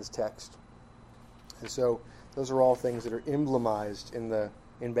Philippians text. And so those are all things that are emblemized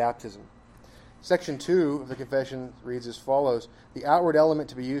in baptism. Section 2 of the confession reads as follows: The outward element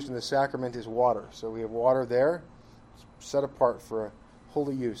to be used in the sacrament is water. So we have water there, set apart for a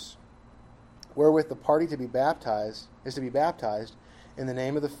holy use, wherewith the party to be baptized is to be baptized in the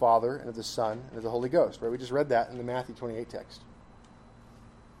name of the Father, and of the Son, and of the Holy Ghost. Right? We just read that in the Matthew 28 text.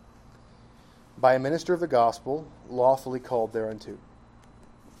 By a minister of the gospel, lawfully called thereunto.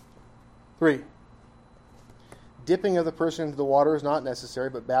 3. dipping of the person into the water is not necessary,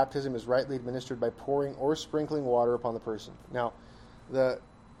 but baptism is rightly administered by pouring or sprinkling water upon the person. Now, the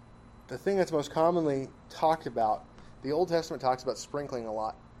thing that's most commonly talked about, the Old Testament talks about sprinkling a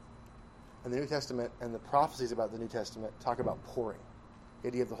lot. And the New Testament and the prophecies about the New Testament talk about pouring. The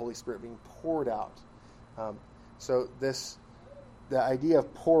idea of the Holy Spirit being poured out. The idea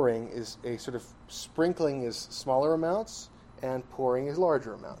of pouring is a sort of sprinkling is smaller amounts and pouring is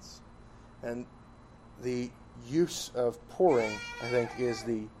larger amounts. And the use of pouring, I think, is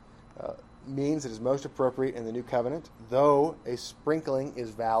the means that is most appropriate in the New Covenant, though a sprinkling is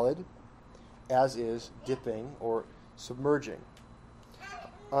valid, as is dipping or submerging.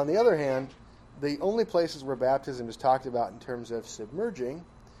 On the other hand, the only places where baptism is talked about in terms of submerging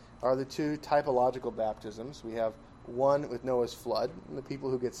are the two typological baptisms. We have one with Noah's flood, and the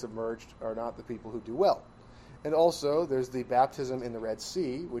people who get submerged are not the people who do well. And also, there's the baptism in the Red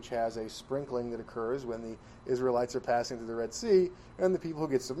Sea, which has a sprinkling that occurs when the Israelites are passing through the Red Sea, and the people who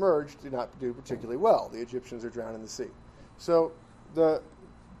get submerged do not do particularly well. The Egyptians are drowned in the sea. So the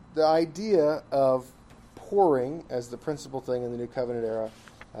idea of pouring as the principal thing in the New Covenant era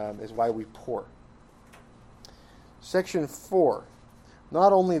is why we pour. Section 4.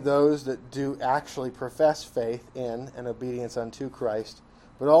 Not only those that do actually profess faith in and obedience unto Christ,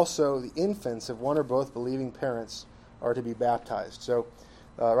 but also the infants of one or both believing parents are to be baptized. So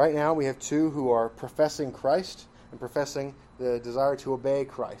right now we have two who are professing Christ and professing the desire to obey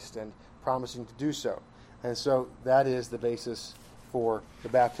Christ and promising to do so. And so that is the basis for the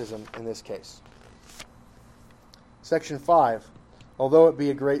baptism in this case. Section 5. Although it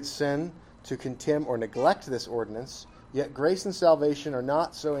be a great sin to contemn or neglect this ordinance, yet grace and salvation are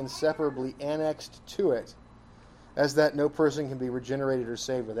not so inseparably annexed to it as that no person can be regenerated or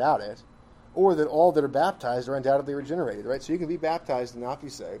saved without it, or that all that are baptized are undoubtedly regenerated, right? So you can be baptized and not be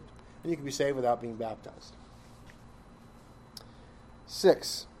saved, and you can be saved without being baptized.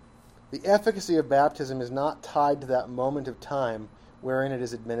 6. The efficacy of baptism is not tied to that moment of time wherein it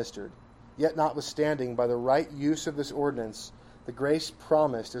is administered. Yet notwithstanding, by the right use of this ordinance, the grace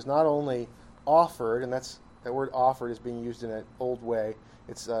promised is not only offered, and that word offered is being used in an old way,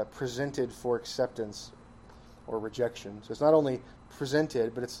 it's presented for acceptance or rejection. So it's not only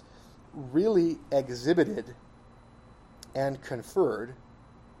presented, but it's really exhibited and conferred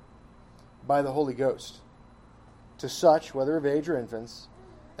by the Holy Ghost to such, whether of age or infants,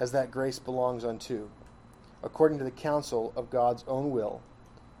 as that grace belongs unto, according to the counsel of God's own will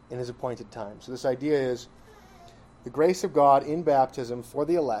in his appointed time. So this idea is the grace of God in baptism for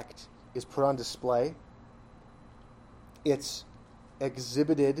the elect is put on display. It's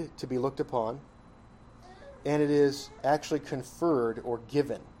exhibited to be looked upon, and it is actually conferred or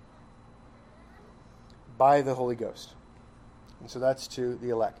given by the Holy Ghost. And so that's to the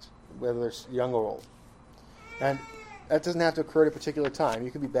elect, whether they're young or old. And that doesn't have to occur at a particular time.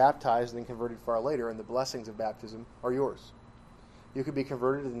 You can be baptized and then converted far later, and the blessings of baptism are yours. You could be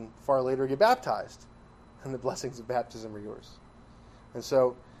converted and far later get baptized, and the blessings of baptism are yours. And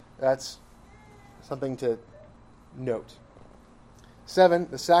so that's something to note. 7,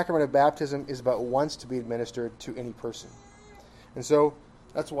 the sacrament of baptism is but once to be administered to any person. And so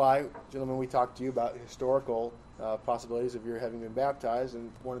that's why, gentlemen, we talked to you about historical possibilities of your having been baptized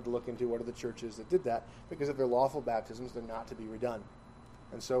and wanted to look into what are the churches that did that, because if they're lawful baptisms, they're not to be redone.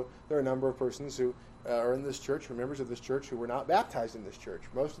 And so there are a number of persons who are in this church, who are members of this church, who were not baptized in this church.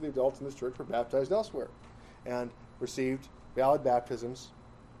 Most of the adults in this church were baptized elsewhere and received valid baptisms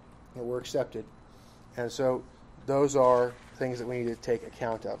that were accepted. And so those are things that we need to take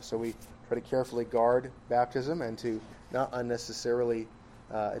account of. So we try to carefully guard baptism and to not unnecessarily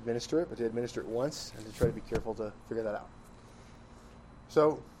administer it, but to administer it once and to try to be careful to figure that out.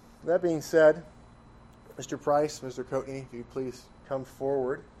 So that being said, Mr. Price, Mr. Coatney, if you please come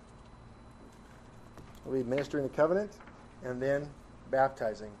forward. We'll be administering the covenant and then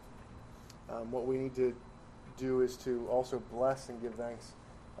baptizing. What we need to do is to also bless and give thanks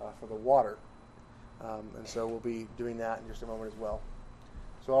for the water. And so we'll be doing that in just a moment as well.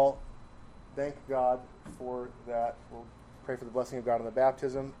 So I'll thank God for that. We'll pray for the blessing of God on the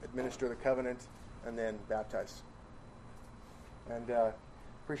baptism, administer the covenant, and then baptize. And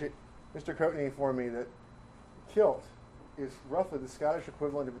appreciate Mr. Coatney informed me that kilt is roughly the Scottish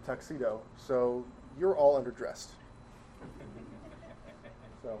equivalent of a tuxedo, so you're all underdressed.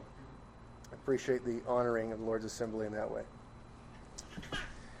 So I appreciate the honoring of the Lord's Assembly in that way.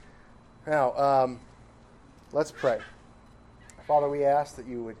 Now, let's pray. Father, we ask that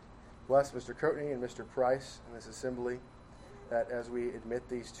you would bless Mr. Coatney and Mr. Price in this assembly, that as we admit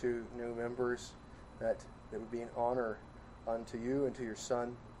these two new members, that it would be an honor unto you and to your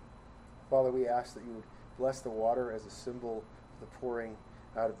Son. Father, we ask that you would bless the water as a symbol of the pouring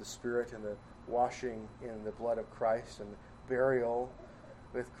out of the Spirit and the washing in the blood of Christ and burial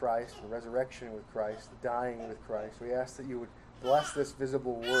with Christ, the resurrection with Christ, the dying with Christ. We ask that you would bless this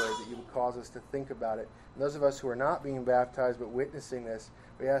visible word, that you would cause us to think about it. And those of us who are not being baptized but witnessing this,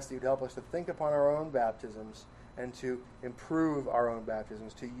 we ask that you'd help us to think upon our own baptisms and to improve our own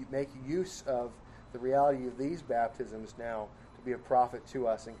baptisms, to make use of the reality of these baptisms now to be a profit to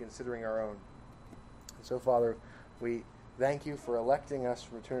us in considering our own. And so, Father, we thank you for electing us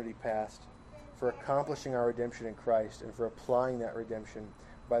from eternity past, for accomplishing our redemption in Christ, and for applying that redemption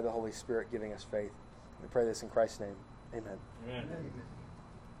by the Holy Spirit giving us faith. We pray this in Christ's name. Amen. Amen.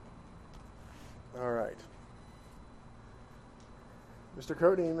 All right. Mr.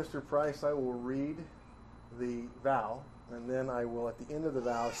 Cody and Mr. Price, I will read the vow, and then I will, at the end of the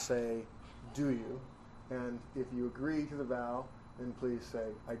vow, say, "Do you?" And if you agree to the vow, then please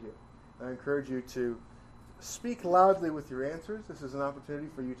say, "I do." I encourage you to speak loudly with your answers. This is an opportunity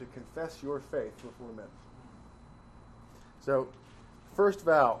for you to confess your faith before men. So, first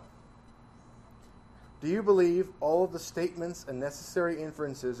vow. Do you believe all of the statements and necessary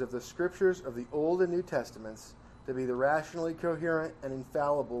inferences of the Scriptures of the Old and New Testaments to be the rationally coherent and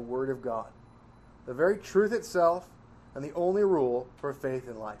infallible Word of God, the very truth itself, and the only rule for faith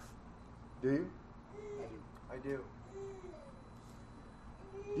and life? Do you? I do.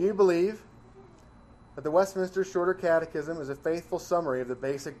 Do you believe that the Westminster Shorter Catechism is a faithful summary of the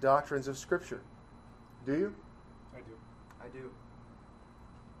basic doctrines of Scripture? Do you? I do. I do.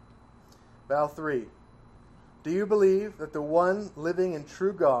 Vow 3. Do you believe that the one living and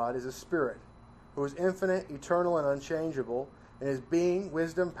true God is a Spirit, who is infinite, eternal, and unchangeable in his being,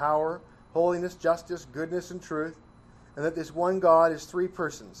 wisdom, power, holiness, justice, goodness, and truth, and that this one God is three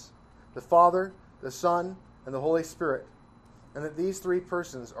persons, the Father, the Son, and the Holy Spirit, and that these three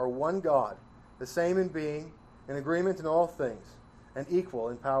persons are one God, the same in being, in agreement in all things, and equal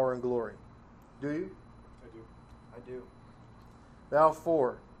in power and glory? Do you? I do. I do. Vow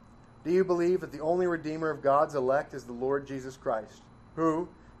 4. Do you believe that the only Redeemer of God's elect is the Lord Jesus Christ, who,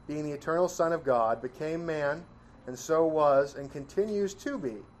 being the eternal Son of God, became man, and so was and continues to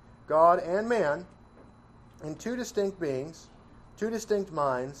be God and man in two distinct beings, two distinct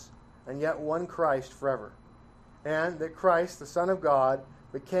minds, and yet one Christ forever? And that Christ, the Son of God,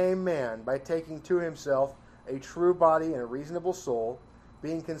 became man by taking to himself a true body and a reasonable soul,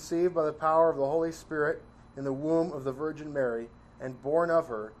 being conceived by the power of the Holy Spirit in the womb of the Virgin Mary, and born of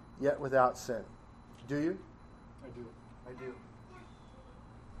her, yet without sin. Do you? I do. I do.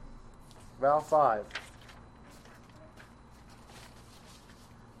 Vow 5.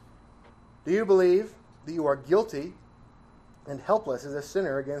 Do you believe that you are guilty and helpless as a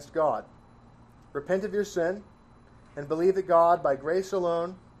sinner against God? Repent of your sin and believe that God, by grace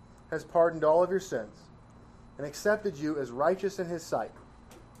alone, has pardoned all of your sins and accepted you as righteous in his sight,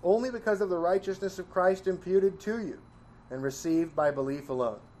 only because of the righteousness of Christ imputed to you and received by belief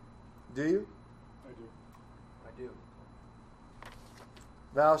alone. Do you? I do. I do.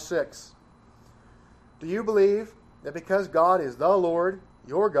 Vow 6. Do you believe that because God is the Lord,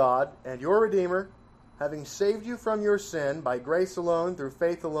 your God, and your Redeemer, having saved you from your sin by grace alone, through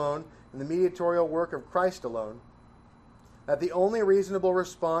faith alone, in the mediatorial work of Christ alone, that the only reasonable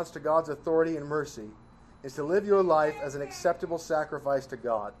response to God's authority and mercy is to live your life as an acceptable sacrifice to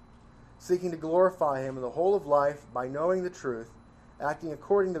God, seeking to glorify him in the whole of life by knowing the truth, acting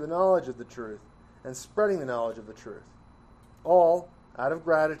according to the knowledge of the truth, and spreading the knowledge of the truth, all out of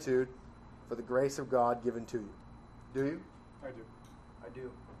gratitude for the grace of God given to you? Do you? I do. I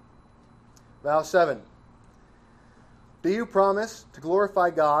do. Vow 7. Do you promise to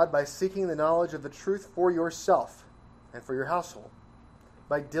glorify God by seeking the knowledge of the truth for yourself and for your household,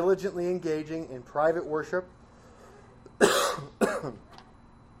 by diligently engaging in private worship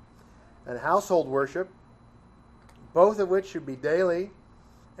and household worship, both of which should be daily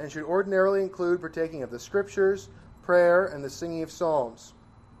and should ordinarily include partaking of the Scriptures, prayer, and the singing of psalms,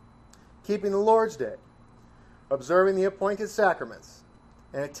 keeping the Lord's Day, observing the appointed sacraments,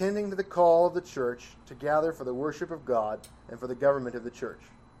 and attending to the call of the church to gather for the worship of God and for the government of the church?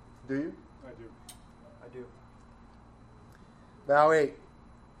 Do you? I do. I do. Vow 8.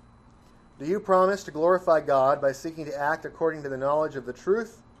 Do you promise to glorify God by seeking to act according to the knowledge of the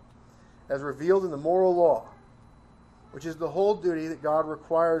truth as revealed in the moral law, which is the whole duty that God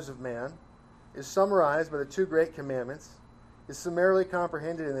requires of man, is summarized by the two great commandments, is summarily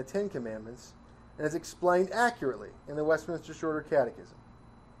comprehended in the 10 Commandments, and is explained accurately in the Westminster Shorter Catechism?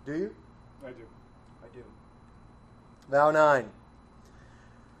 Do you? I do. I do. Vow 9.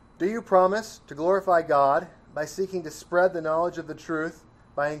 Do you promise to glorify God by seeking to spread the knowledge of the truth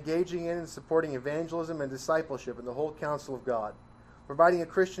by engaging in and supporting evangelism and discipleship in the whole counsel of God, providing a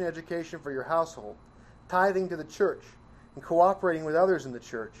Christian education for your household, tithing to the church, and cooperating with others in the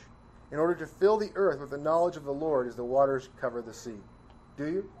church, in order to fill the earth with the knowledge of the Lord as the waters cover the sea. Do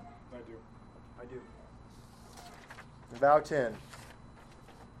you? I do. I do. Vow 10.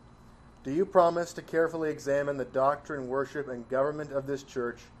 Do you promise to carefully examine the doctrine, worship, and government of this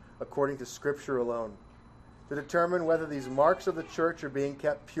church according to Scripture alone, to determine whether these marks of the church are being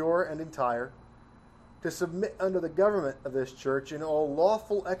kept pure and entire, to submit under the government of this church in all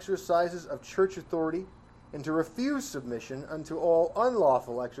lawful exercises of church authority, and to refuse submission unto all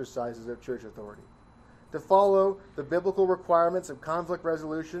unlawful exercises of church authority, to follow the biblical requirements of conflict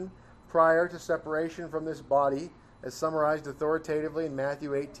resolution prior to separation from this body, as summarized authoritatively in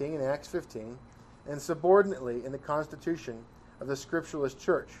Matthew 18 and Acts 15, and subordinately in the constitution of the Scripturalist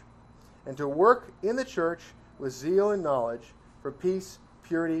Church, and to work in the church with zeal and knowledge for peace,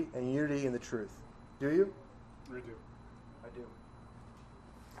 purity, and unity in the truth. Do you? I do. I do.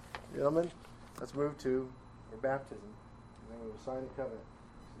 Gentlemen, let's move to our baptism, and then we will sign the covenant.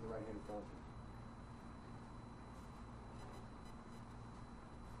 This is the right hand in front of you.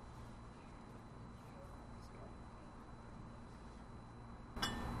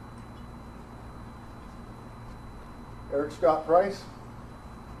 Eric Scott Price,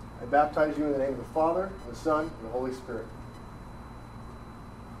 I baptize you in the name of the Father, the Son, and the Holy Spirit.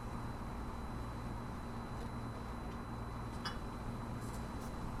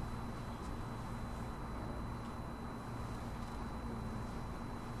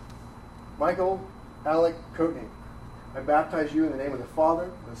 Michael Alec Coatney, I baptize you in the name of the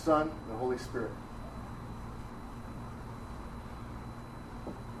Father, the Son, and the Holy Spirit.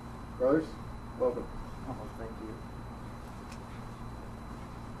 Brothers, welcome. Oh, thank you.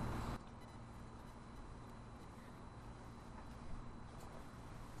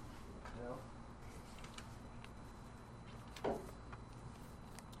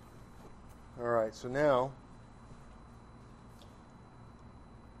 All right, so now,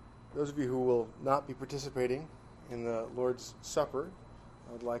 those of you who will not be participating in the Lord's Supper,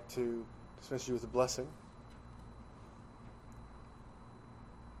 I would like to dismiss you with a blessing.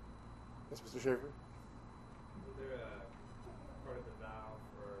 Yes, Mr. Schaefer? Is there a part of the vow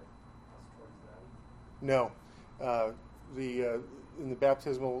for us towards them? No. In the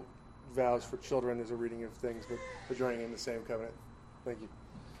baptismal vows for children, there's a reading of things, but we're joining in the same covenant. Thank you.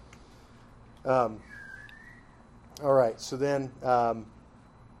 All right, so then,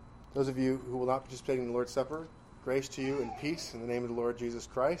 those of you who will not participate in the Lord's Supper, grace to you and peace in the name of the Lord Jesus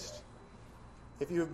Christ. If you have